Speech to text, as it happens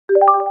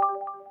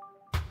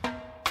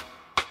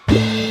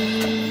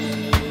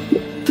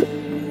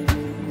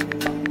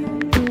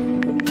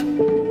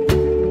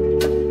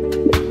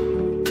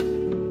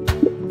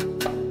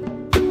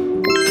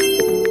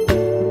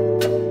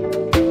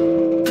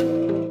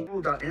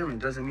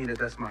Doesn't mean that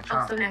that's my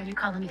child. Oh, so now you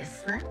calling me a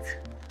slut?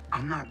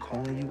 I'm not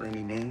calling you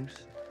any names,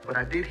 but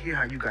I did hear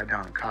how you got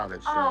down in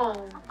college. So.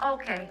 Oh,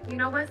 okay. You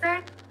know what's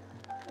that?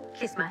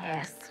 Kiss my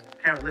ass.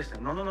 Karen,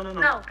 listen. No.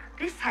 No,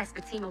 this has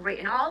Fatima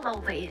written all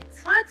over it.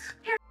 What?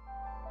 Here.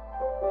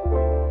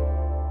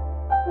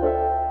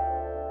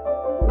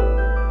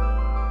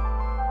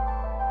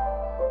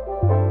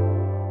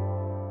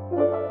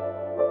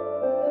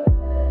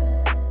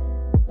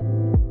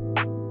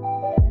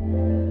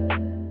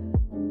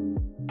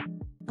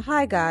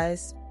 Hi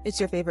guys, it's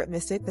your favorite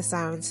mystic,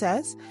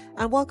 TheSirenSayz,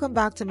 and welcome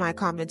back to my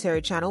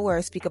commentary channel where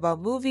I speak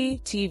about movie,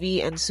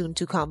 TV, and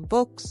soon-to-come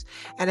books,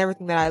 and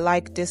everything that I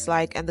like,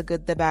 dislike, and the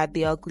good, the bad,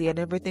 the ugly, and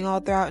everything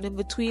all throughout and in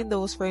between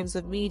those frames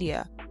of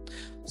media.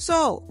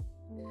 So,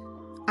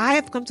 I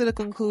have come to the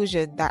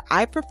conclusion that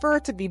I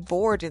prefer to be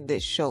bored in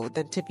this show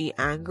than to be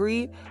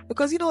angry,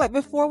 because like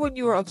before when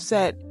you were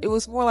upset, it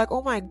was more like,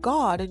 oh my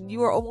god, and you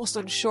were almost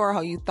unsure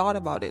how you thought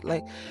about it.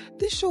 Like,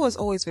 this show has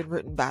always been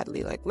written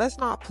badly. Like, let's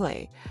not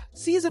play.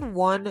 Season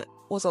 1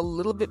 was a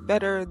little bit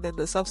better than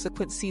the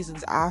subsequent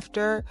seasons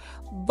after,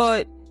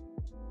 but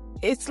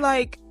it's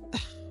like,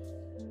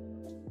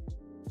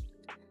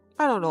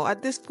 I don't know,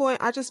 at this point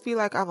I just feel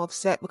like I'm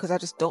upset because I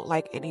just don't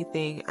like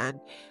anything. And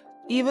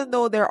even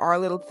though there are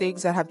little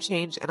things that have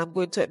changed, and I'm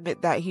going to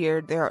admit that here,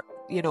 there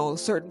are,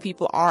 certain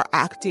people are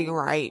acting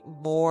right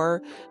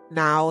more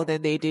now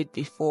than they did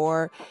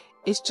before.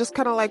 It's just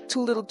kind of like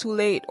too little too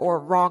late, or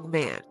wrong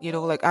man,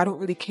 like I don't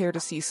really care to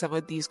see some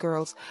of these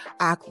girls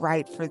act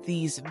right for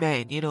these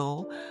men,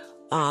 so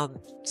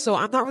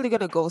I'm not really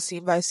going to go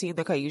scene by scene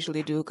like I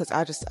usually do, because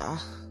I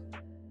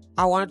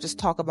want to just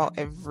talk about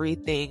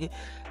everything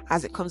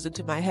as it comes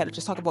into my head, and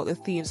just talk about the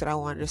themes that I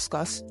want to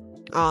discuss.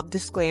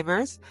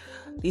 Disclaimers: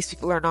 these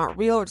people are not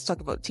real. We're just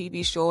talking about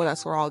TV show.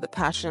 That's where all the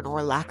passion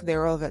or lack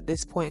thereof at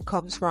this point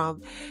comes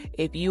from.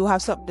 If you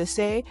have something to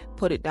say,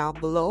 put it down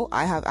below.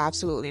 I have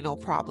absolutely no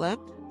problem,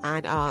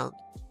 and I'll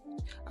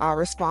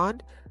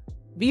respond.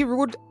 Be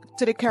rude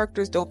to the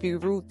characters, don't be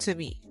rude to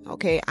me.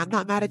 Okay, I'm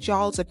not mad at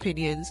y'all's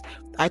opinions.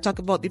 I talk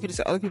about the opinions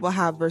that other people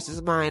have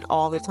versus mine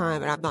all the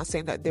time, and I'm not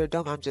saying that they're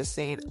dumb. I'm just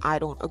saying I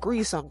don't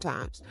agree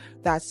sometimes.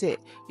 That's it.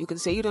 You can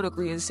say you don't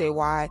agree and say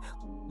why.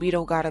 We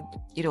don't gotta,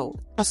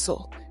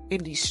 tussle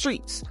in these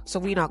streets, so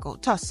we not gonna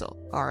tussle.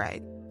 All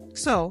right.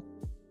 So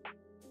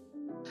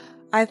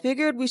I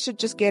figured we should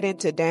just get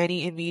into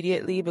Dani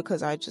immediately,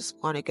 because I just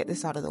want to get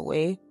this out of the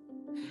way.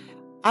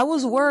 I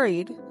was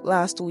worried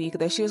last week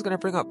that she was going to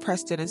bring up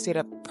Preston and say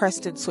that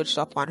Preston switched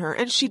up on her,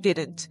 and she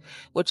didn't,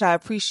 which I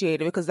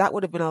appreciated, because that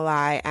would have been a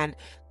lie, and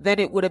then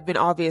it would have been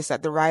obvious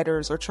that the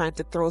writers were trying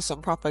to throw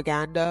some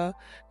propaganda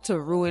to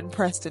ruin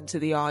Preston to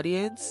the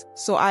audience.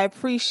 So I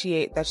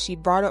appreciate that she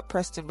brought up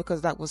Preston,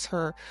 because that was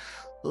her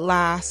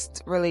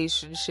last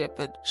relationship,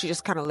 and she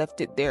just kind of left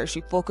it there.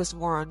 She focused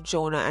more on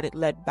Jonah, and it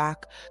led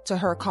back to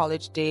her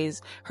college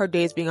days, her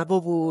days being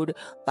boo-booed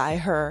by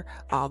her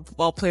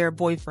football player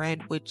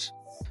boyfriend, which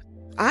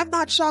I'm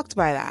not shocked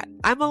by that.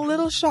 I'm a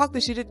little shocked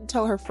that she didn't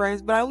tell her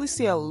friends, but I only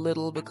say a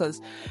little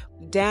because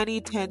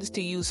Dani tends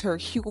to use her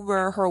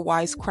humor, her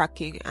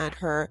wisecracking, and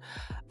her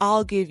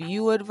I'll give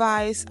you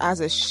advice as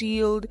a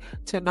shield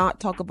to not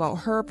talk about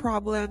her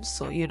problems.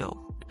 So,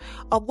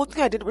 one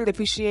thing I didn't really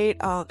appreciate,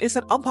 it's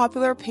an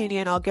unpopular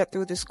opinion. I'll get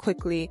through this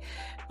quickly.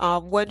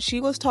 When she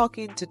was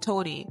talking to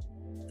Tony,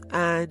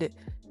 and,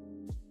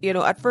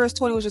 at first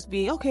Tony was just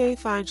being, okay,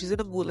 fine, she's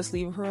in a mood, let's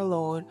leave her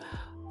alone.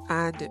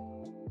 And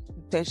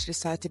then she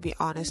decided to be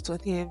honest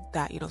with him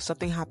that,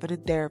 something happened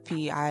in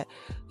therapy.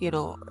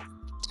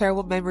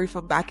 Terrible memory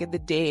from back in the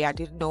day I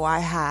didn't know I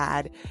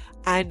had.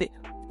 And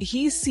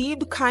he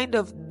seemed kind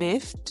of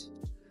miffed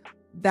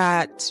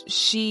that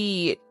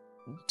she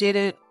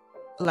didn't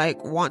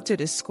want to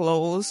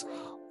disclose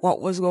what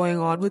was going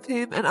on with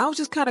him. And I was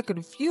just kind of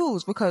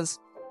confused, because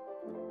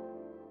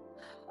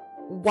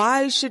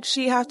why should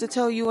she have to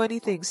tell you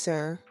anything,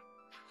 sir?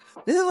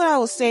 This is what I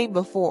was saying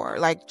before.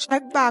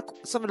 Check back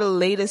some of the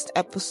latest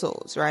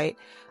episodes, right?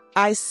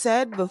 I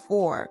said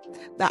before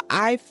that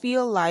I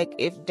feel like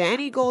if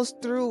Dani goes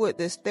through with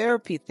this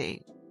therapy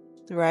thing,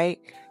 right,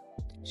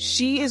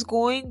 she is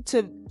going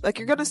to,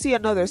 you're going to see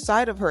another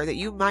side of her that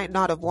you might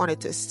not have wanted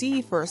to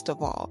see, first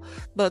of all.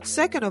 But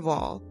second of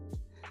all,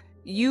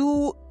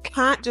 you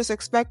can't just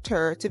expect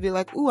her to be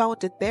like, ooh, I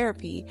went to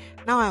therapy.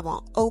 Now I'm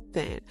all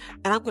open,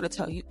 and I'm going to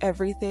tell you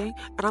everything,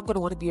 and I'm going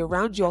to want to be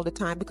around you all the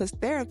time because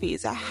therapy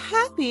is a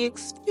happy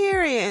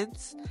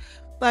experience.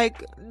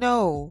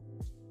 No,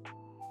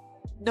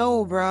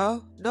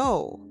 bruh.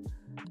 No.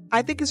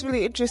 I think it's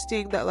really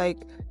interesting that,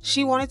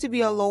 she wanted to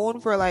be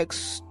alone for,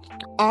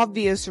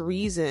 obvious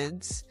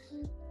reasons.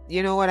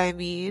 You know what I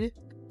mean?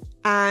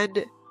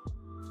 And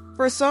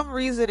for some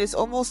reason, it's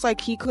almost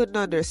like he couldn't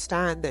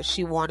understand that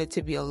she wanted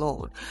to be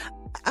alone.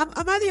 Am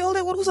I the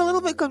only one who's a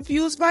little bit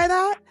confused by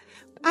that?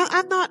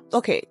 I'm not.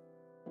 Okay.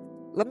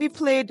 let me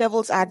play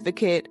devil's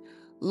advocate,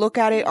 look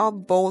at it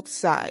on both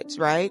sides,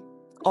 right?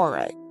 All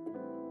right.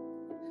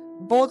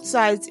 Both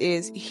sides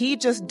is he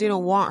just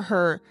didn't want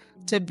her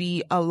to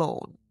be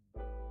alone.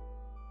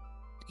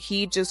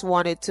 He just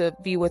wanted to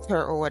be with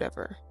her or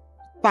whatever.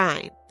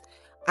 Fine.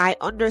 I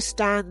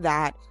understand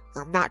that.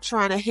 I'm not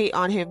trying to hate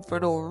on him for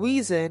no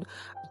reason.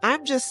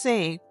 I'm just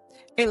saying,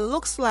 it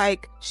looks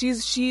like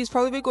she's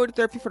probably been going to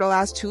therapy for the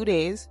last 2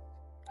 days.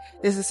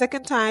 This is the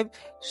second time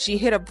she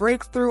hit a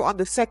breakthrough on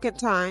the second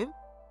time.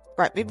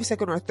 Right, maybe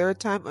second or third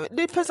time. It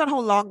depends on how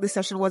long the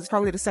session was. It's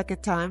probably the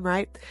second time,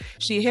 right?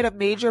 She hit a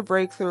major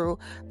breakthrough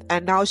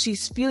and now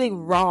she's feeling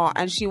raw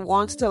and she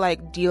wants to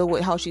like deal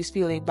with how she's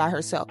feeling by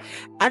herself.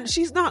 And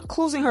she's not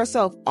closing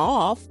herself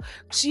off.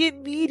 She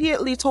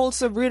immediately told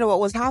Sabrina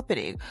what was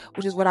happening,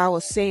 which is what I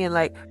was saying.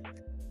 Like,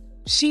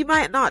 she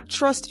might not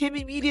trust him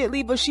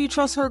immediately, but she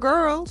trusts her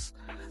girls,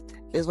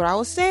 is what I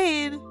was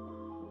saying.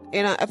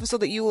 In an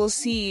episode that you will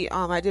see,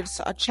 I did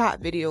a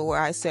chat video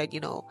where I said,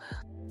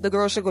 the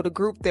girls should go to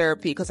group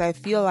therapy because I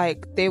feel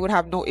like they would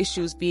have no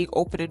issues being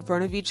open in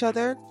front of each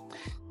other.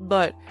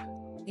 But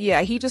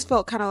yeah, he just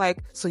felt kind of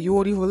like, so you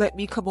won't even let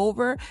me come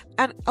over?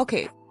 And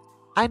okay,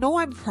 I know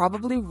I'm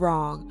probably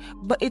wrong,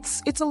 but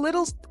it's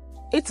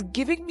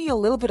giving me a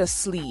little bit of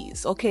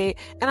sleaze, okay?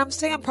 And I'm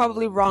saying I'm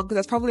probably wrong because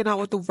that's probably not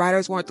what the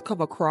writers wanted to come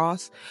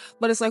across.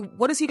 But it's like,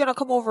 what is he gonna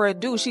come over and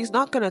do? She's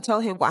not gonna tell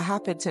him what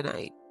happened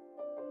tonight.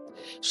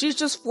 She's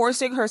just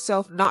forcing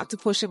herself not to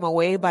push him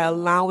away by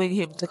allowing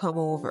him to come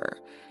over,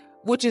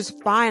 which is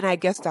fine. I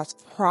guess that's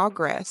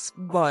progress,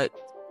 but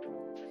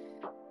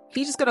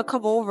he's just gonna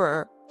come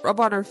over, rub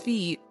on her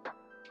feet,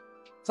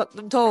 suck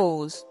them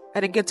toes,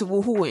 and then get to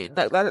woohooing.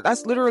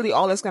 That's literally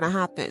all that's gonna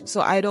happen.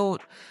 So I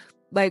don't,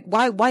 like,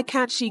 why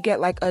can't she get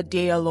like a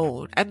day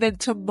alone? And then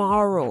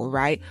tomorrow,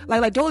 right?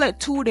 Like don't let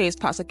 2 days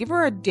pass. Like, give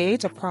her a day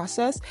to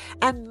process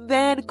and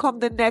then come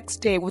the next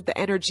day with the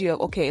energy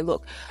of, okay,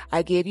 look,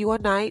 I gave you a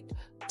night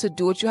to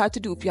do what you had to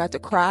do. If you had to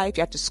cry, if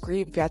you had to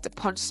scream, if you had to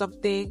punch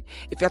something,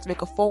 if you had to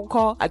make a phone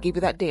call, I gave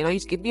you that day. Now you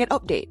just give me an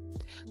update.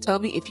 Tell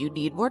me if you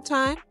need more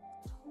time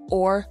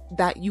or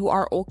that you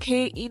are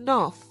okay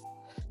enough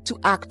to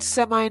act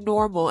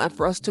semi-normal and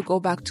for us to go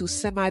back to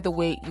semi the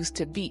way it used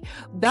to be.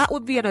 That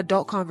would be an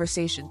adult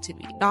conversation to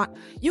me. Not,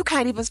 you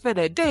can't even spend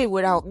a day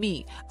without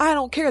me. I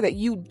don't care that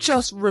you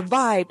just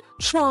revived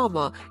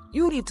trauma.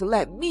 You need to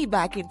let me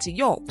back into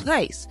your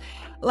place.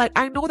 Like,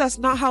 I know that's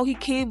not how he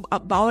came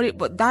about it,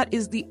 but that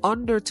is the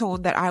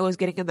undertone that I was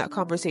getting in that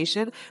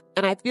conversation.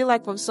 And I feel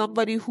like from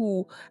somebody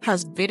who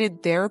has been in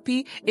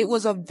therapy, it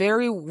was a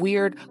very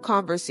weird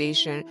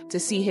conversation to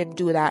see him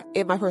do that.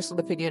 In my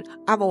personal opinion,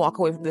 I'm gonna walk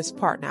away from this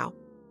part now.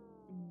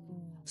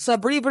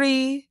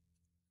 Sabribri.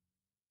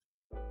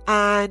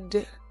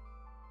 And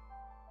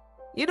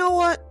you know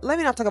what? Let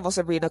me not talk about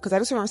Sabrina because I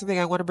just remember something.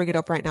 I want to bring it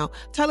up right now.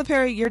 Tyler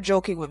Perry, you're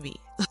joking with me.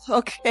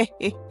 Okay.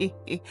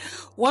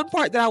 One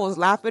part that I was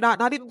laughing at,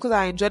 not even because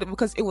I enjoyed it,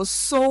 because it was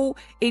so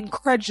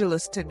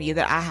incredulous to me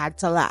that I had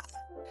to laugh.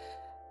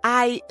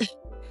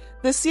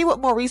 The scene with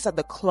Maurice at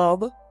the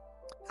club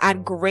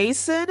and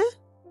Grayson.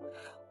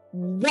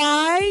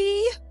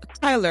 Why?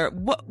 Tyler,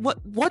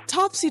 what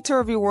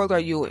topsy-turvy world are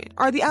you in?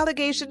 Are the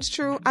allegations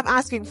true? I'm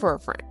asking for a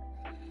friend.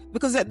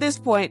 Because at this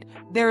point,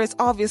 there is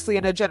obviously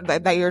an agenda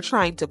that you're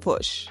trying to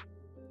push.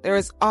 There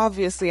is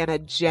obviously an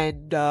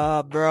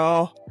agenda,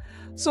 bro.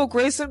 So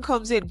Grayson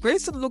comes in.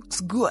 Grayson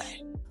looks good.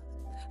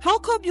 How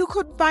come you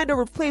couldn't find a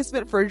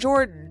replacement for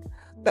Jordan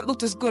that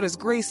looked as good as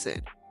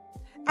Grayson?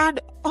 And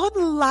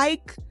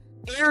unlike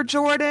Air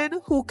Jordan,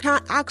 who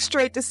can't act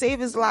straight to save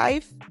his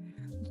life,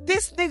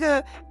 this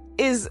nigga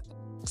is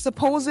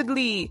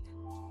supposedly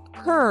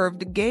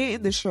curved gay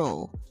in the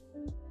show.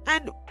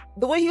 And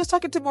the way he was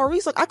talking to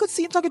Maurice, like, I could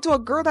see him talking to a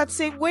girl that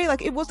same way.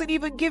 Like, it wasn't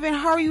even given,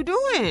 how are you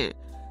doing?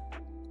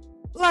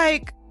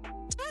 Like,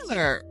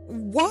 Tyler,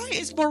 why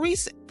is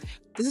Maurice...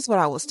 This is what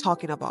I was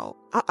talking about.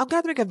 I'm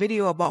going to make a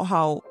video about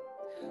how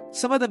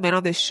some of the men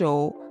on this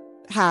show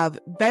have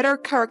better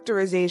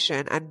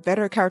characterization and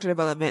better character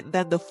development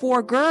than the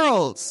 4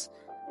 girls.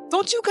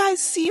 Don't you guys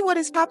see what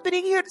is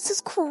happening here? This is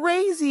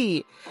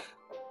crazy.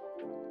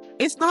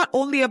 It's not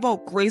only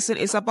about Grayson,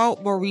 it's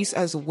about Maurice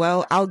as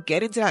well. I'll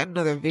get into that in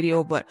another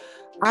video, but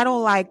I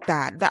don't like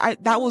that.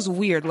 That was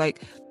weird.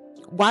 Like,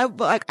 why?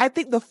 But like, I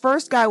think the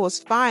first guy was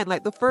fine.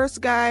 Like, the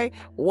first guy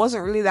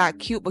wasn't really that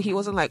cute, but he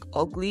wasn't like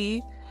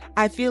ugly.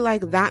 I feel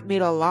like that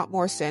made a lot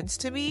more sense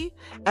to me.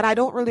 And I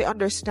don't really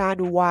understand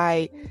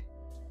why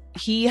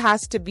he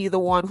has to be the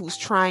one who's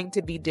trying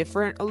to be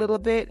different a little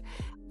bit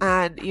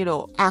and, you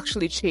know,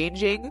 actually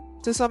changing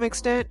to some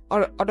extent,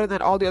 or other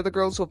than all the other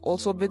girls who have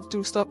also been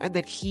through stuff, and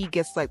then he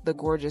gets like the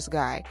gorgeous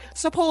guy.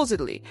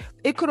 Supposedly.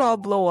 It could all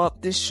blow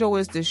up. This show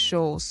is this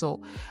show, so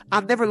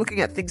I'm never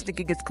looking at things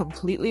thinking it's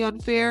completely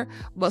unfair,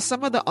 but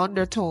some of the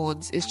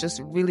undertones is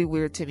just really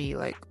weird to me.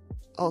 Like,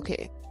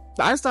 okay.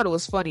 But I just thought it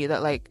was funny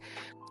that like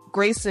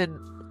Grayson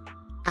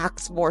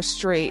acts more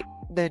straight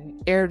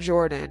than Air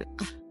Jordan.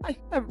 I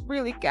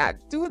really can't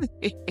do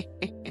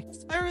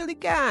this. I really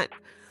can't.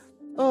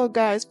 Oh,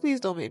 guys, please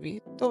don't make me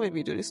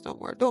do this no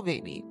more. Don't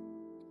make me.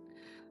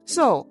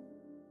 So,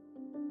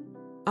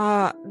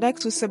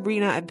 next with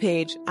Sabrina and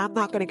Paige. I'm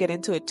not gonna get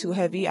into it too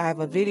heavy. I have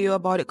a video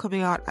about it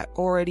coming out. I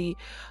already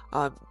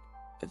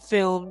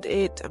filmed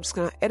it. I'm just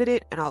gonna edit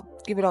it and I'll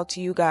give it out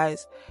to you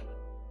guys.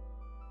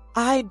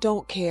 I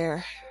don't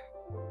care.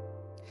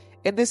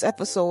 In this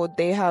episode,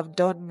 they have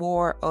done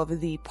more of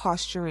the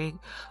posturing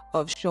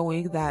of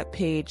showing that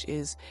Paige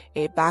is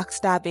a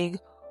backstabbing,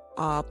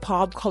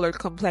 palm-colored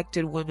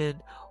complected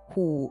woman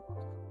who,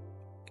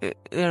 you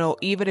know,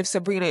 even if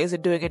Sabrina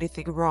isn't doing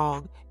anything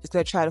wrong, is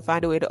gonna try to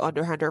find a way to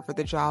underhand her for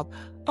the job.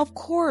 Of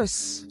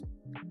course,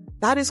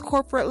 that is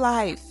corporate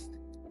life.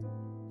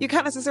 You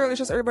can't necessarily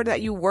trust everybody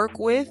that you work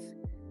with.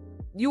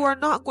 You are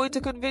not going to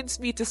convince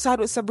me to side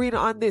with Sabrina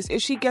on this.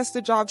 If she gets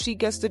the job, she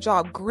gets the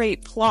job.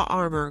 Great, plot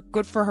armor.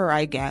 Good for her,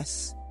 I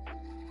guess.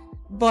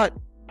 But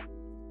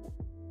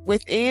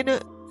within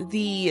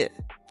the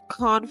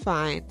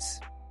confines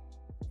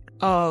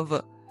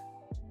of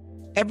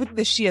everything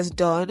that she has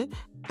done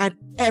and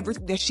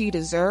everything that she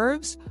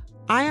deserves,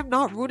 I am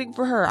not rooting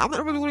for her. I'm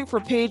not really rooting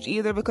for Paige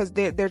either, because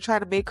they're trying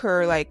to make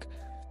her, like,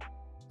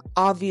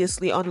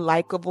 obviously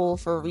unlikable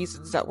for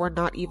reasons that we're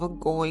not even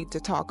going to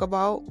talk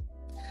about.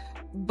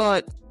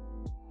 But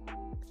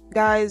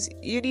guys,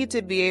 you need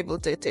to be able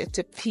to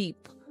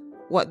peep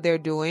what they're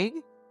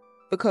doing,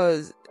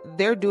 because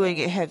they're doing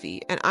it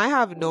heavy, and I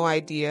have no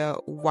idea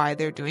why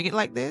they're doing it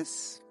like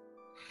this.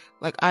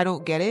 Like, I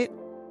don't get it.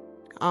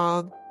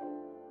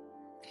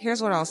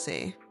 Here's what I'll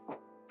say.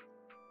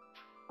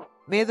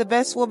 May the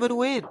best woman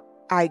win,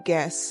 I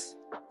guess.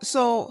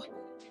 So,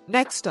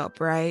 next up,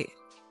 right?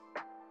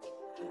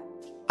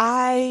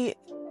 I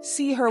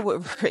see her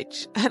with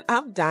Rich, and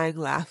I'm dying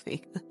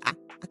laughing.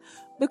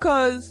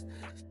 Because,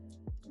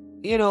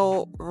 you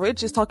know,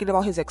 Rich is talking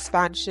about his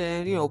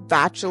expansion, you know,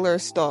 bachelor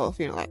stuff,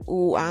 you know, like,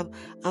 ooh, I'm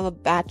a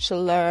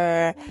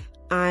bachelor.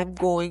 I'm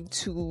going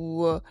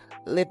to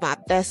live my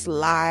best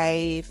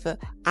life.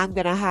 I'm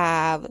going to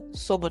have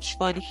so much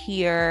fun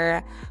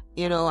here.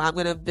 You know, I'm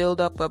going to build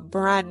up a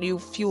brand new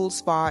fuel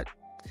spot.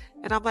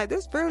 And I'm like,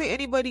 there's barely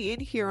anybody in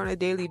here on a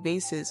daily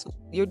basis.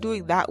 You're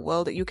doing that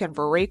well that you can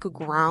break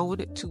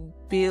ground to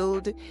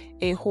build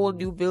a whole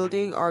new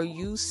building. Are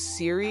you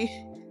serious?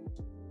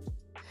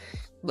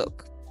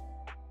 Look,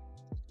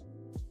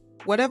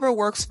 whatever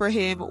works for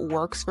him,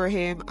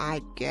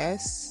 I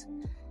guess.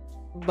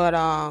 But,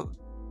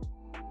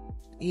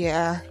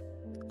 yeah,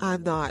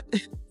 I'm not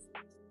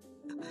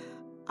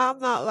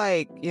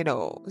like, you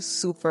know,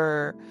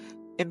 super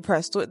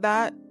impressed with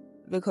that,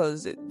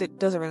 because it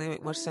doesn't really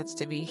make much sense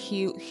to me.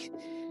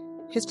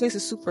 His place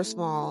is super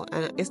small,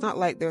 and it's not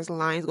like there's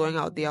lines going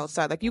out the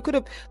outside. Like, you could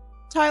have,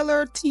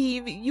 Tyler,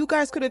 team, you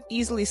guys could have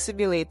easily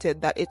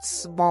simulated that it's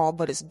small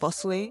but it's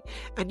bustling,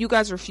 and you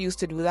guys refuse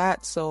to do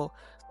that, so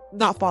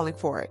not falling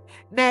for it.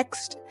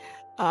 Next,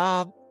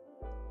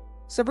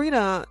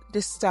 Sabrina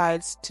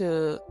decides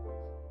to,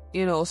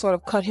 you know, sort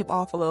of cut him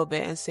off a little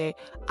bit and say,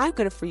 I'm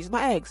gonna freeze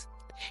my eggs.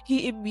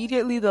 He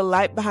immediately, the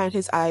light behind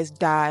his eyes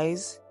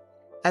dies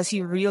as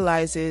he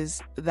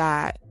realizes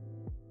that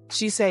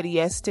she said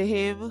yes to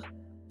him,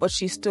 but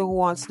she still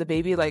wants the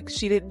baby. Like,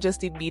 she didn't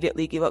just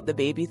immediately give up the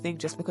baby thing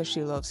just because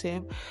she loves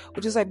him,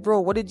 which is like, bro,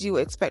 what did you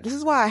expect? This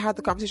is why I had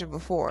the conversation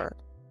before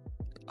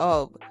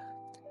of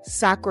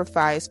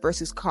sacrifice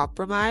versus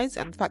compromise,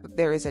 and the fact that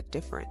there is a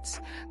difference.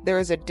 There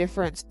is a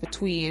difference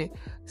between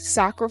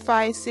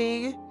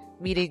sacrificing,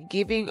 meaning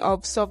giving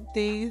up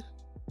something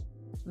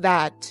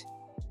that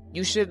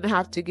you shouldn't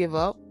have to give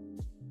up,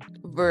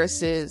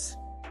 versus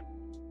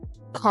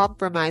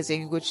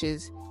compromising, which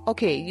is,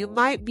 okay, you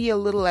might be a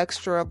little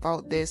extra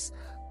about this.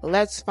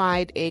 Let's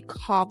find a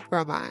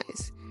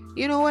compromise.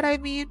 You know what I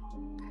mean?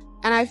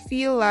 And I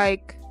feel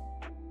like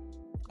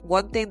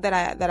one thing that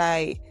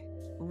I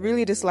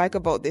really dislike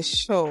about this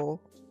show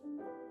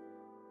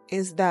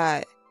is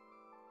that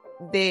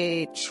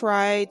they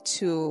try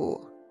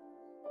to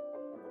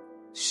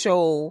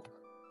show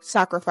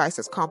sacrifice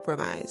as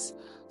compromise.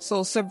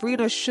 So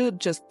Sabrina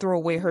should just throw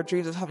away her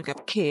dreams of having a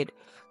kid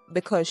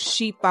because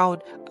she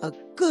found a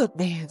good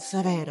man,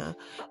 Savannah,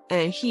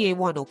 and he ain't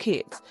want no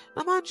kids.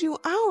 Now, mind you,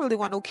 I don't really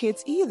want no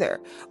kids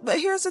either. But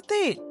here's the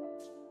thing.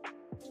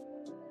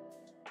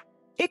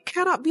 It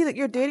cannot be that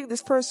you're dating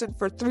this person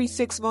for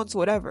 3-6 months,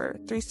 whatever,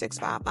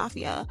 365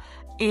 mafia,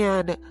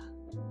 and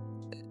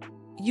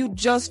you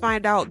just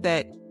find out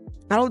that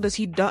not only does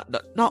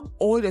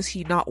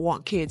he not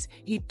want kids,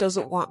 he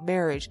doesn't want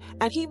marriage.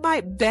 And he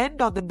might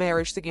bend on the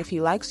marriage thing if he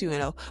likes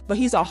you, but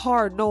he's a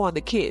hard no on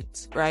the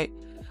kids, right?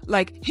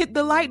 Like,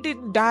 the light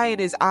didn't die in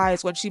his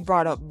eyes when she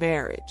brought up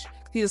marriage.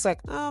 He's just like,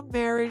 oh,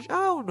 marriage, I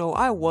don't know,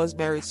 I was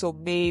married, so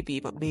maybe,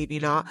 but maybe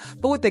not.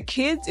 But with the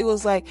kids, it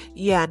was like,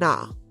 yeah,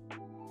 nah.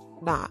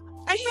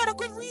 And he had a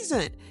good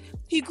reason.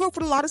 He grew up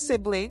with a lot of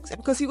siblings, and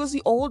because he was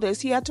the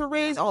oldest, he had to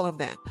raise all of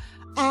them.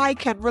 I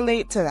can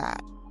relate to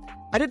that.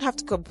 I didn't have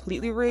to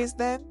completely raise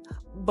them,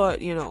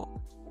 but,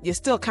 you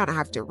still kind of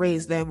have to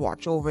raise them,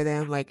 watch over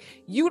them. Like,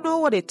 you know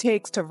what it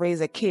takes to raise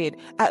a kid,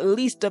 at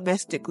least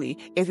domestically,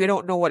 if you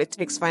don't know what it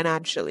takes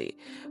financially.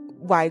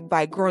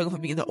 by growing up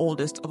and being the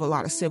oldest of a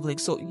lot of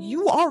siblings. So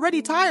you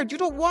already tired. You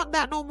don't want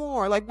that no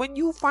more. Like when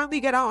you finally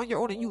get out on your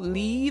own and you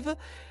leave,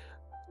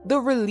 the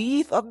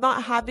relief of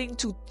not having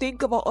to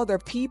think about other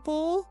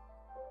people.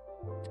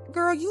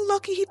 Girl, you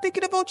lucky he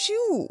thinking about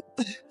you.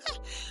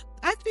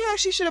 I feel like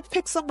she should have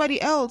picked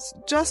somebody else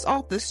just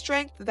off the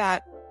strength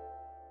that,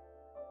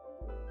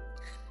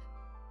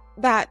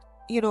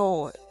 you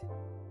know,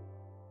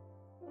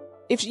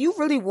 if you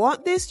really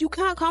want this, you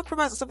can't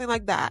compromise on something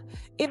like that.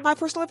 In my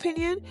personal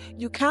opinion,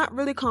 you can't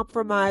really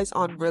compromise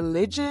on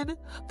religion,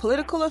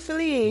 political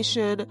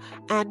affiliation,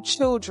 and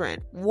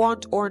children,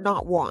 want or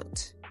not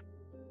want.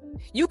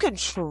 You can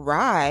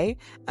try,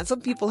 and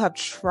some people have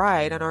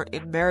tried and are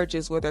in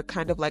marriages where they're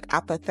kind of like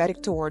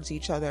apathetic towards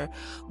each other.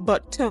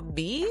 But to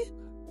me,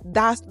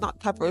 that's not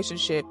the type of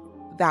relationship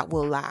that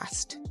will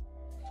last.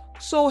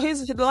 So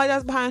the light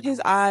that's behind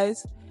his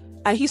eyes,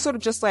 and he sort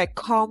of just like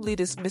calmly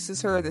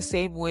dismisses her the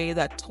same way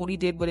that Tony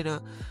did, but in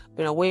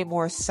a way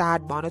more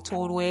sad,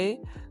 monotone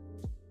way.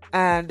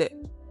 And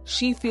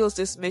she feels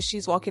dismissed.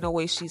 She's walking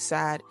away. She's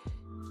sad.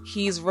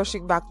 He's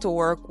rushing back to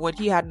work when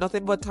he had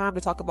nothing but time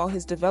to talk about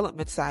his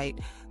development site.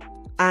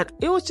 And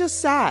it was just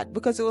sad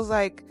because it was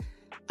like,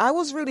 I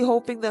was really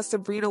hoping that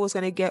Sabrina was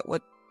going to get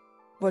what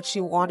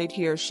she wanted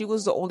here. She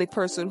was the only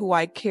person who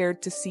I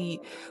cared to see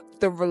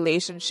the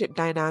relationship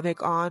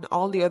dynamic on.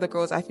 All the other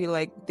girls, I feel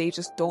like they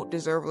just don't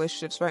deserve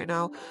relationships right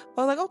now.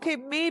 But I was like, okay,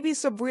 maybe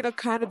Sabrina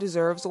kind of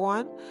deserves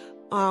one.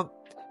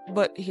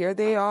 But here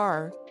they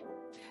are.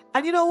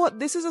 And you know what?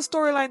 This is a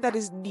storyline that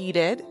is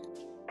needed,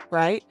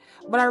 right?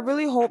 But I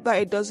really hope that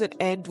it doesn't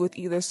end with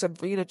either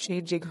Sabrina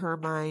changing her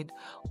mind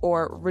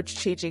or Rich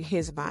changing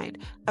his mind.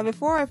 And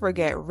before I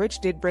forget, Rich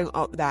did bring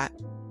up that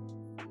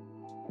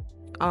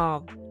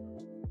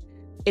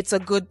it's a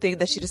good thing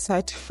that she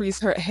decided to freeze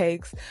her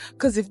eggs,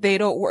 because if they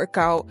don't work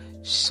out,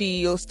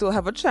 she'll still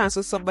have a chance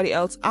with somebody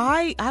else.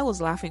 I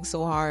was laughing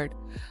so hard.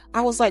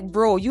 I was like,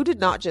 bro, you did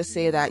not just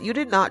say that. You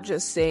did not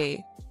just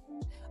say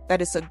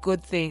that it's a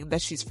good thing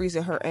that she's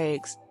freezing her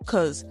eggs,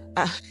 because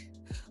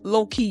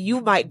low-key, you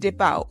might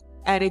dip out.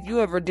 And if you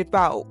ever dip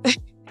out,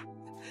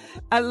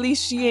 at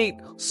least she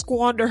ain't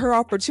squander her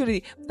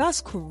opportunity.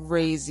 That's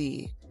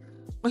crazy.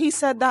 When he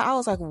said that, I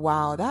was like,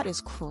 wow, that is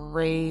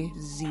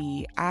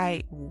crazy.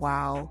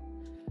 Wow.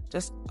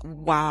 Just,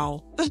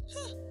 wow.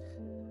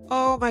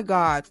 Oh my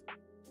God.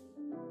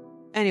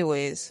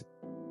 Anyways.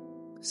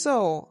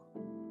 So,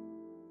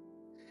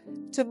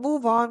 to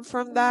move on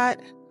from that,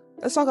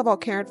 let's talk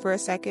about Karen for a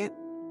second.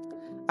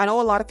 I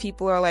know a lot of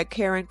people are like,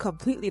 Karen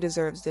completely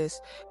deserves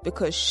this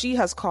because she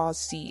has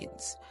caused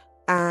scenes.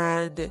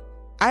 And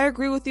I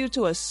agree with you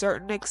to a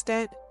certain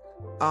extent.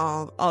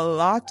 A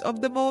lot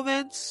of the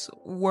moments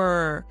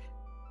were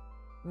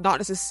not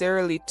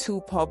necessarily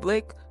too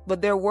public,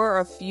 but there were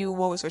a few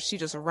moments where she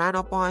just ran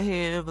up on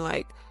him.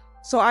 Like,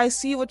 so I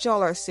see what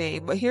y'all are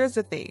saying, but here's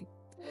the thing.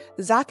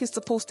 Zach is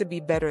supposed to be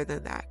better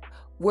than that.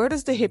 Where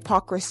does the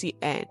hypocrisy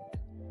end?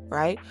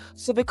 Right?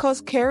 So because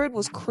Karen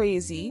was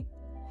crazy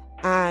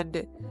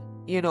and,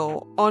 you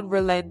know,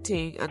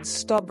 unrelenting and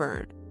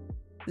stubborn,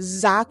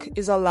 Zach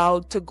is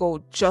allowed to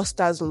go just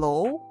as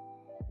low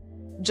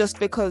just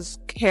because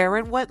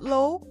Karen went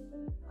low?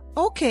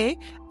 Okay,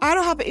 I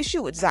don't have an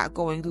issue with Zach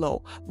going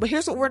low, but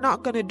here's what we're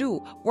not gonna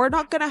do. We're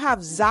not gonna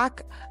have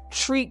Zach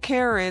treat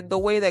Karen the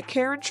way that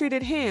Karen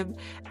treated him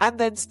and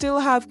then still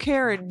have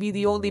Karen be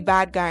the only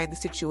bad guy in the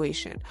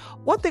situation.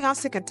 One thing I'm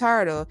sick and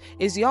tired of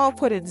is y'all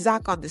putting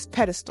Zach on this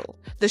pedestal.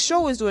 The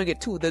show is doing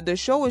it too. The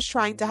show is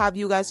trying to have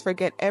you guys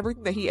forget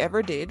everything that he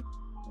ever did.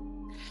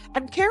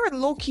 And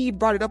Karen low-key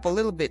brought it up a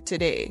little bit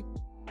today.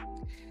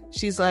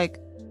 She's like,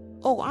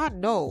 oh, I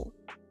know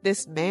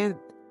this man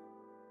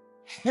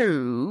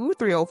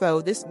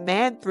 304, this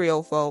man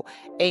 304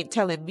 ain't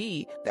telling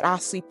me that I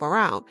sleep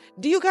around.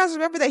 Do you guys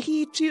remember that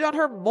he cheated on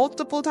her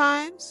multiple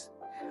times?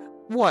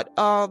 What,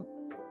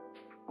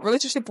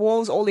 relationship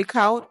woes only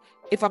count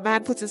if a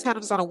man puts his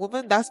hands on a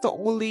woman? That's the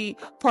only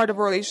part of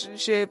a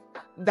relationship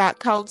that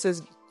counts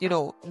as, you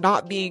know,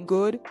 not being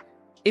good.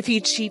 If he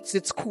cheats,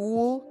 it's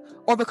cool.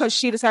 Or because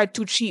she decided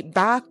to cheat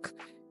back,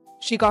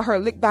 she got her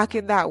lick back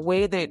in that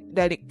way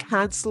that it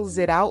cancels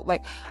it out.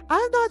 Like,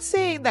 I'm not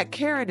saying that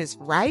Karen is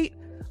right,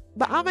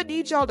 but I'm gonna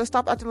need y'all to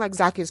stop acting like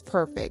Zach is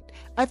perfect.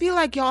 I feel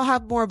like y'all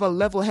have more of a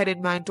level-headed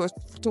mind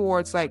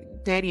towards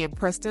like Danny and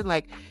Preston.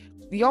 Like,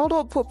 y'all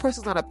don't put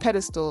Preston on a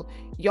pedestal.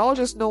 Y'all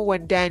just know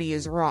when Danny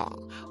is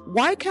wrong.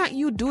 Why can't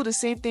you do the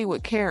same thing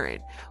with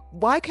Karen?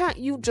 Why can't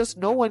you just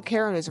know when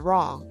Karen is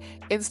wrong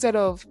instead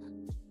of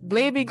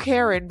blaming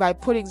Karen by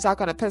putting Zach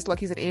on a pedestal like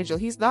he's an angel?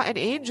 He's not an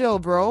angel,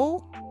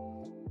 bro.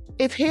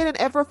 If Hayden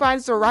ever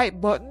finds the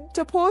right button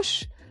to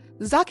push,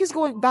 Zach is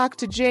going back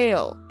to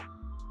jail.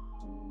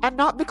 And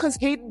not because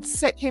Hayden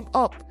set him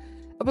up,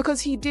 but because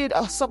he did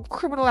some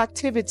criminal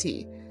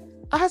activity.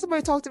 I had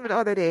somebody talk to me the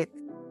other day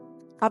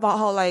about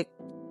how, like,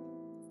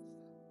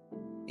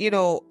 you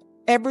know,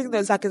 everything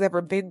that Zach has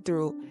ever been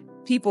through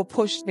people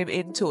pushed him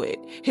into it.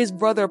 His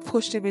brother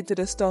pushed him into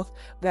the stuff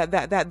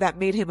that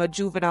made him a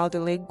juvenile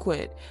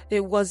delinquent.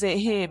 It wasn't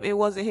him. It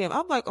wasn't him.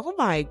 I'm like, oh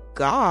my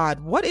God,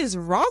 what is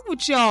wrong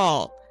with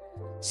y'all?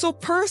 So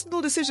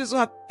personal decisions don't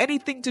have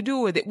anything to do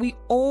with it. We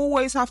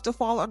always have to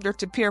fall under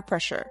to peer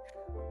pressure.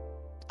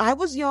 I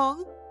was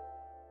young.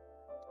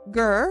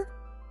 Girl.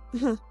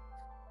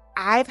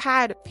 I've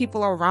had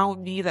people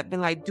around me that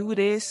been like, do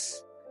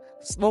this,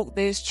 smoke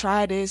this,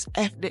 try this,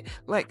 F it.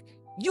 Like,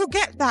 you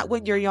get that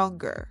when you're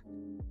younger.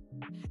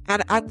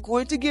 And I'm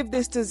going to give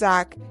this to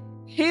Zach.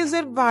 His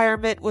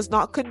environment was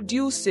not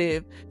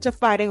conducive to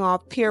fighting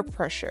off peer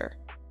pressure.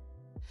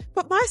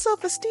 But my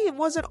self-esteem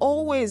wasn't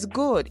always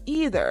good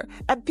either.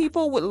 And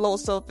people with low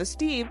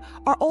self-esteem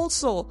are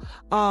also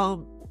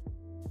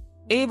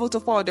able to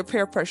fall under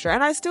peer pressure.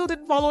 And I still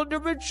didn't fall under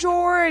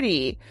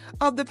majority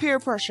of the peer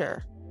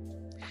pressure.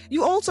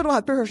 You also don't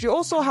have peer pressure. You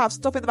also have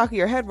stuff in the back of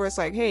your head where it's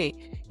like, hey,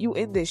 you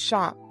in this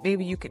shop,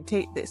 maybe you can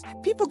take this.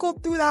 People go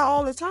through that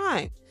all the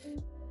time.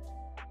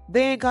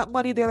 They ain't got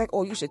money. They're like,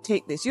 oh, you should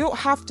take this. You don't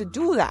have to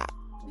do that.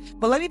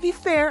 But let me be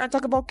fair and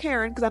talk about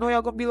Karen, because I know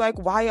y'all gonna be like,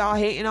 why y'all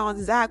hating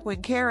on Zach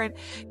when Karen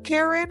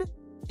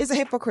is a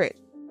hypocrite.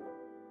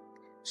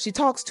 She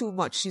talks too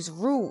much. She's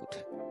rude.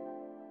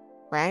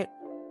 Right?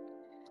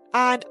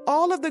 And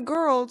all of the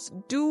girls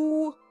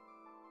do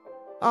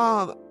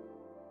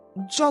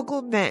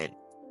juggle men,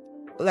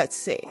 let's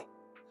say.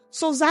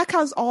 So Zach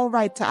has all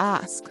right to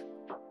ask.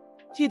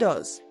 He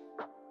does.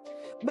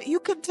 But you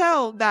can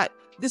tell that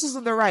this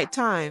isn't the right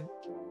time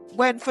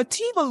when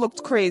Fatima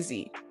looked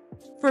crazy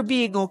for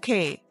being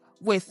okay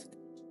with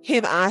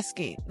him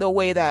asking the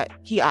way that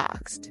he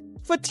asked.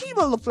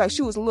 Fatima looked like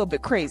she was a little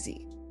bit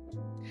crazy.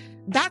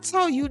 That's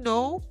how you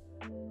know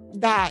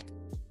that,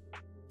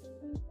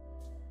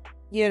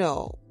 you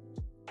know,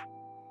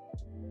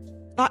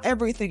 not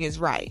everything is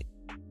right.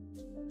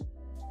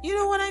 You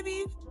know what I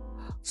mean?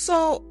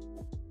 So,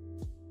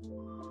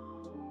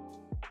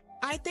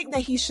 I think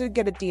that he should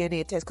get a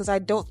DNA test because I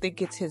don't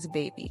think it's his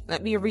baby.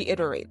 Let me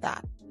reiterate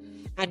that.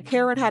 And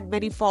Karen had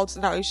many faults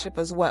in that relationship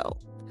as well.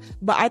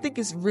 But I think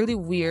it's really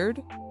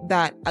weird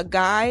that a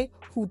guy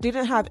who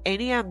didn't have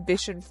any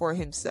ambition for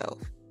himself,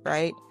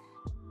 right,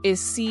 is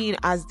seen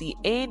as the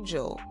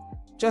angel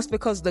just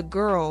because the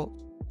girl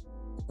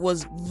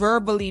was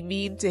verbally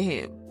mean to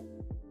him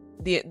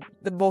the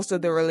most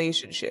of the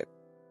relationship.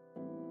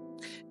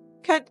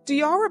 Do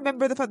y'all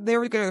remember the fact they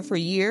were together for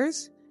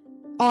years?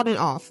 On and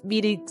off,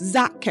 meaning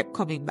Zach kept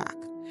coming back.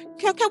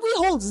 Can we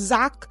hold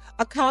Zach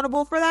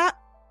accountable for that?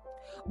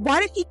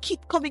 Why did he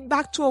keep coming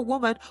back to a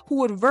woman who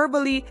would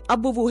verbally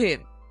abubu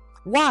him?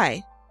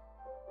 Why?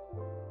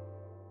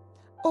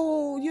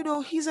 Oh, you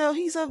know, he's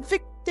a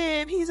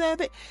victim.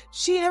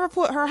 She never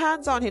put her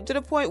hands on him to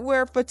the point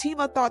where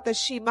Fatima thought that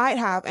she might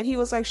have, and he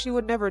was like, she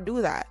would never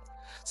do that.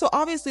 So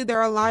obviously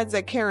there are lines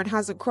that Karen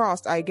hasn't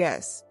crossed, I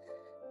guess.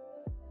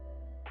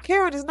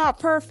 Karen is not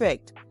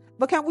perfect,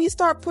 but can we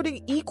start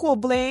putting equal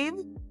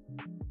blame?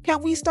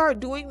 Can we start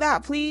doing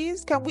that,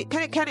 please? Can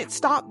it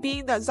stop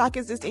being that Zach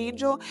is this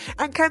angel?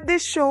 And can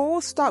this show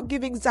stop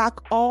giving Zach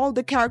all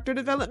the character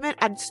development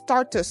and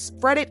start to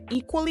spread it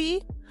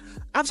equally?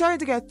 I'm starting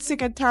to get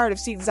sick and tired of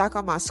seeing Zach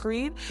on my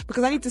screen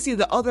because I need to see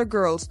the other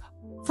girls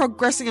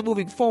progressing and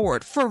moving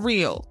forward for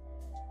real.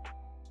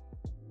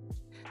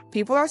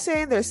 People are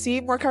saying they're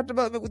seeing more character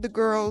development with the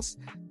girls.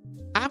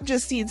 I'm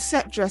just seeing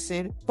set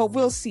dressing, but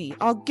we'll see.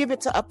 I'll give it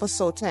to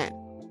episode 10.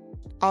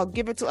 I'll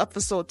give it to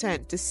episode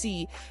 10 to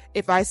see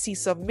if I see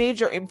some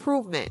major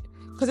improvement.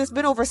 Because it's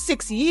been over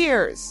 6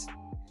 years.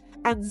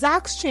 And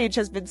Zach's change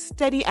has been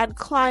steady and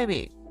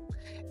climbing.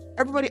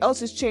 Everybody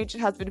else's change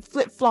has been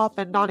flip-flop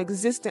and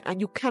non-existent.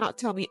 And you cannot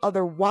tell me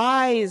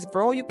otherwise,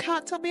 bro. You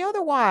can't tell me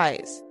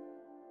otherwise.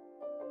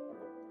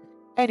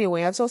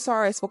 Anyway, I'm so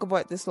sorry I spoke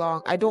about it this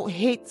long. I don't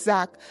hate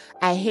Zach.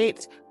 I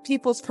hate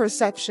people's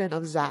perception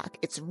of Zach.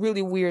 It's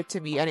really weird to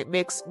me. And it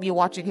makes me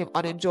watching him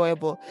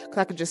unenjoyable. Because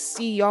I can just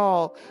see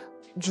y'all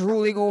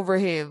drooling over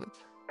him.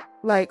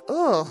 Like,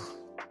 ugh.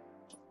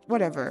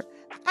 Whatever.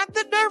 And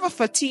the nerve of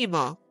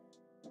Fatima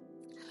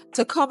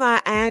to come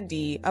at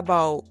Andy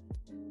about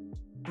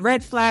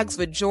red flags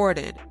with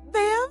Jordan.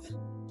 Ma'am,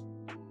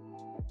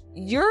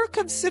 you're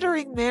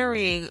considering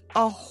marrying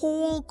a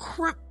whole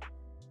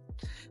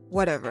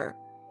whatever.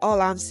 All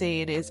I'm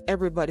saying is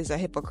everybody's a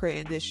hypocrite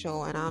in this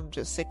show, and I'm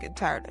just sick and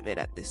tired of it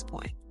at this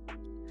point.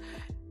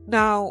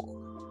 Now,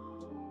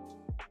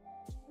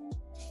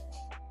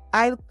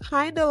 I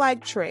kind of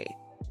like Trey.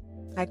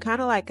 I kind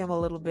of like him a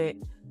little bit.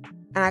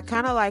 And I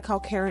kind of like how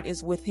Karen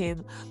is with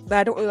him, but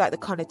I don't really like the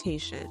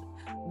connotation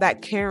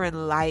that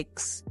Karen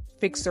likes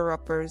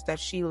fixer-uppers, that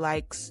she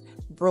likes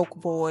broke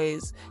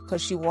boys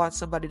because she wants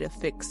somebody to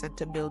fix and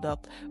to build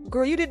up.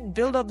 Girl, you didn't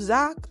build up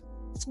Zach.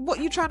 So what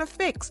you trying to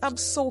fix? I'm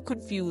so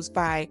confused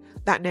by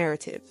that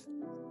narrative.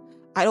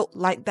 I don't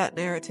like that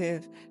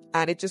narrative,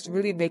 and it just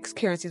really makes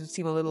Karen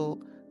seem a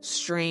little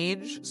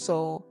strange.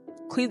 So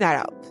clean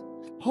that up.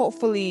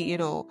 Hopefully, you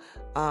know,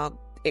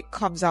 it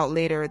comes out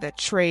later that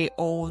Trey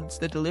owns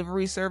the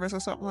delivery service or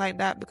something like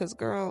that, because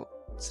girl,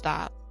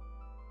 stop.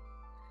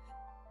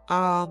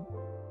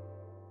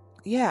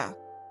 Yeah.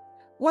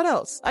 What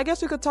else? I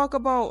guess we could talk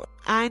about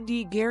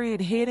Andy, Gary,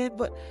 and Hayden,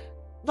 but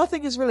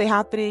nothing is really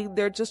happening.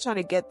 They're just trying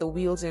to get the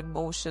wheels in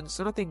motion,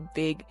 so nothing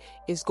big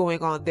is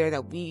going on there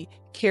that we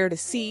care to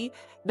see.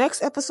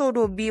 Next episode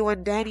will be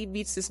when Danny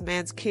meets this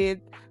man's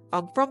kid.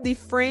 From the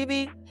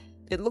framing,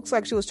 it looks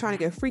like she was trying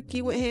to get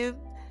freaky with him,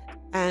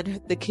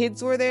 and the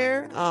kids were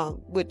there,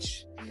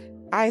 which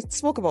I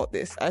spoke about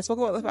this. I spoke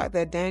about the fact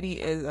that Danny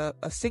is a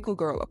single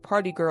girl, a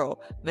party girl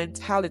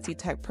mentality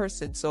type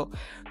person, so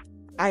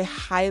I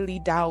highly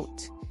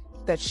doubt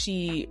that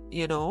she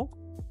didn't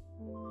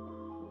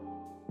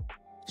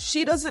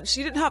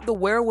have the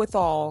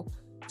wherewithal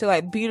to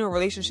like be in a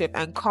relationship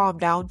and calm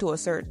down to a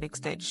certain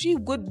extent. She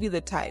would be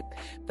the type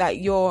that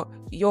your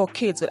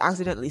kids would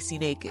accidentally see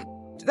naked.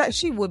 That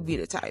she would be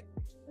the type.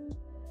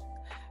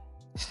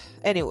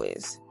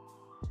 Anyways.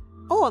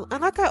 Oh,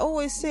 and like I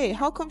always say,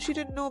 how come she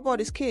didn't know about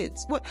his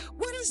kids? What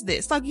is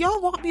this? Like,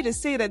 y'all want me to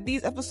say that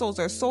these episodes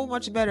are so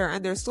much better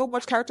and there's so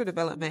much character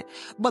development,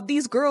 but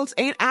these girls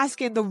ain't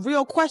asking the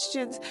real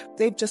questions.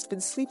 They've just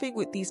been sleeping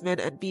with these men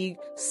and being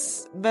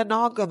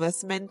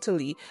monogamous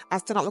mentally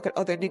as to not look at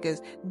other niggas.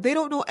 They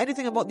don't know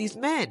anything about these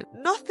men.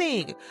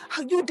 Nothing.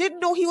 You didn't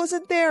know he was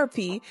in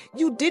therapy.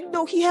 You didn't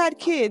know he had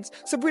kids.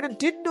 Sabrina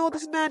didn't know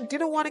this man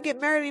didn't want to get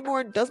married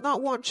anymore and does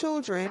not want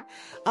children.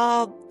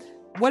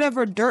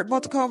 Whatever dirt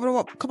about to come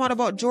out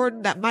about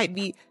Jordan that might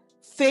be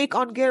fake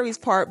on Gary's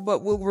part,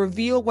 but will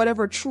reveal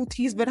whatever truth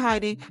he's been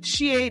hiding.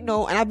 She ain't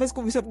know, and I bet it's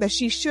gonna be something that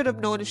she should have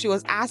known if she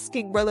was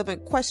asking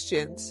relevant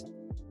questions.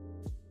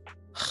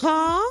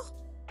 Huh?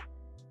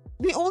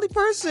 The only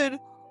person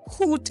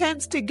who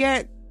tends to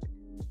get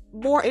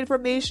more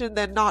information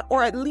than not,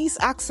 or at least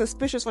act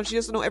suspicious when she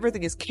doesn't know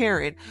everything, is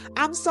Karen.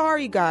 I'm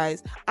sorry,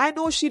 guys. I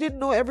know she didn't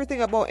know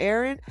everything about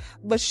Aaron,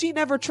 but she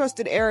never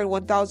trusted Aaron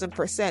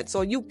 1000%.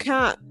 So you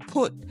can't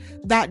put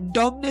that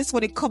dumbness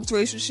when it comes to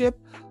relationship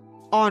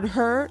on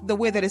her the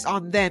way that it's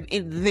on them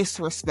in this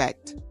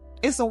respect.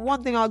 It's the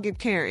one thing I'll give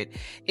Karen.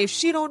 If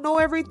she don't know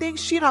everything,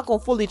 she not gonna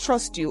fully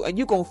trust you, and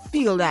you gonna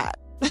feel that.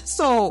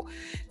 So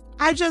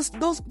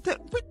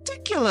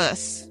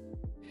ridiculous.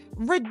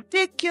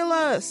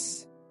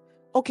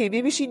 Okay,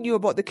 maybe she knew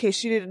about the kids.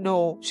 She didn't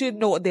know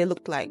what they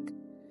looked like.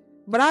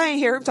 But I ain't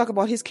hear him talk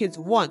about his kids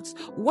once.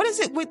 What is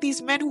it with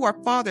these men who are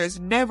fathers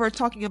never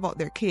talking about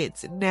their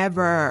kids?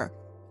 Never.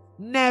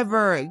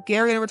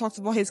 Gary never talks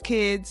about his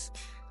kids.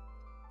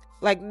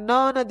 Like,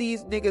 none of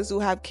these niggas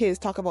who have kids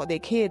talk about their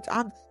kids.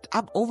 I'm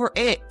over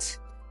it.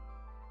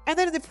 And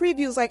then in the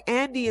previews, like,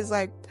 Andy is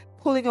like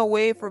pulling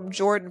away from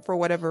Jordan for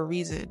whatever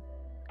reason.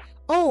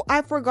 Oh,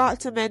 I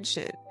forgot to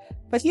mention.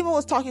 Fatima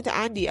was talking to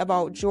Andy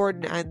about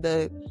Jordan and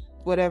the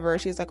whatever.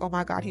 She's like, oh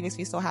my God, he makes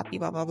me so happy,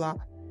 blah, blah, blah.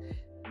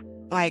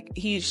 Like,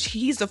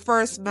 he's the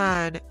first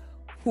man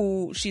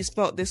who she's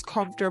felt this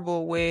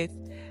comfortable with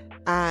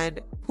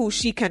and who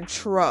she can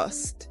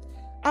trust.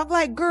 I'm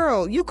like,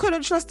 girl, you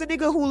couldn't trust the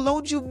nigga who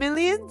loaned you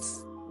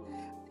millions?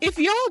 If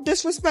y'all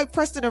disrespect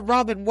Preston and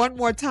Robin one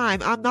more time,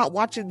 I'm not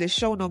watching this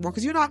show no more,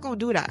 because you're not going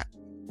to do that.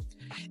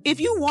 If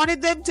you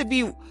wanted them to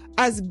be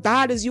as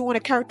bad as you want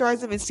to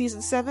characterize them in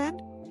season 7,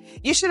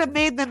 you should have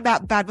made them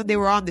that bad when they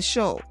were on the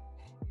show,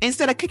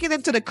 instead of kicking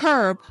them to the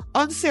curb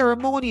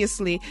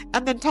unceremoniously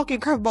and then talking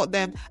crap about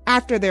them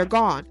after they're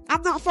gone.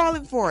 I'm not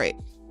falling for it.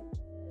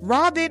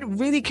 Robin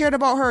really cared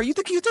about her. You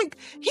think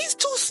he's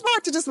too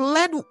smart to just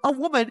lend a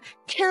woman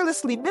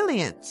carelessly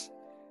millions?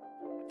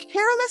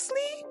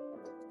 Carelessly?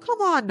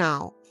 Come on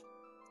now.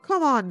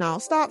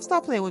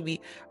 Stop playing with me.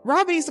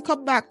 Robin needs to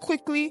come back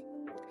quickly,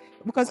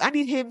 because I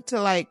need him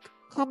to like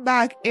come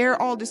back, air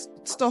all this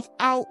stuff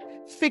out,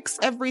 fix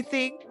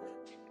everything,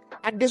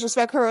 and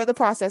disrespect her in the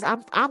process.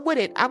 I'm with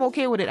it. I'm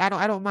okay with it. I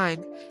don't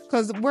mind,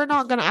 because we're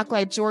not gonna act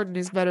like Jordan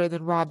is better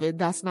than Robin.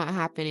 That's not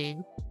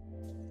happening.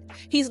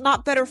 He's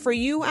not better for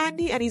you,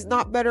 Andy, and he's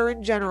not better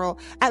in general.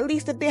 At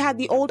least if they had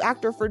the old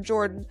actor for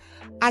Jordan,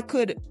 I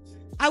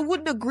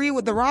wouldn't agree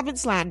with the Robin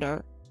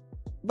slander,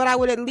 but I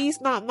would at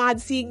least not mind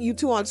seeing you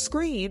two on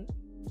screen.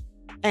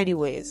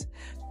 Anyways,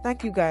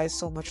 thank you guys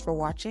so much for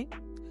watching.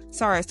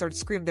 Sorry I started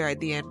screaming there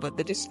at the end, but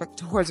the disrespect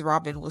towards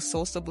Robin was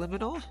so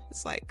subliminal.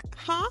 It's like,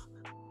 huh?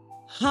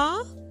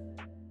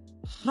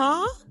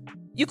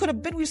 You could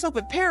have been with yourself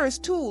in Paris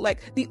too.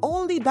 Like, the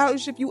only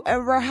battleship you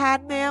ever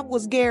had, ma'am,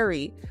 was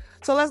Gary.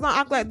 So let's not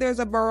act like there's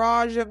a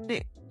barrage of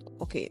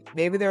okay,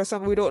 maybe there are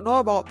some we don't know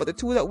about, but the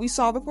two that we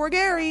saw before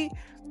Gary,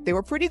 they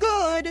were pretty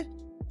good.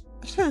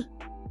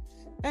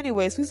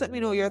 Anyways, please let me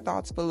know your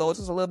thoughts below. This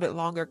was a little bit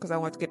longer because I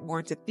want to get more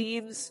into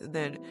themes and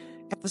then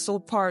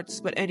episode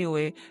parts. But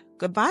anyway,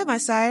 goodbye, my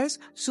sires.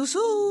 Sue.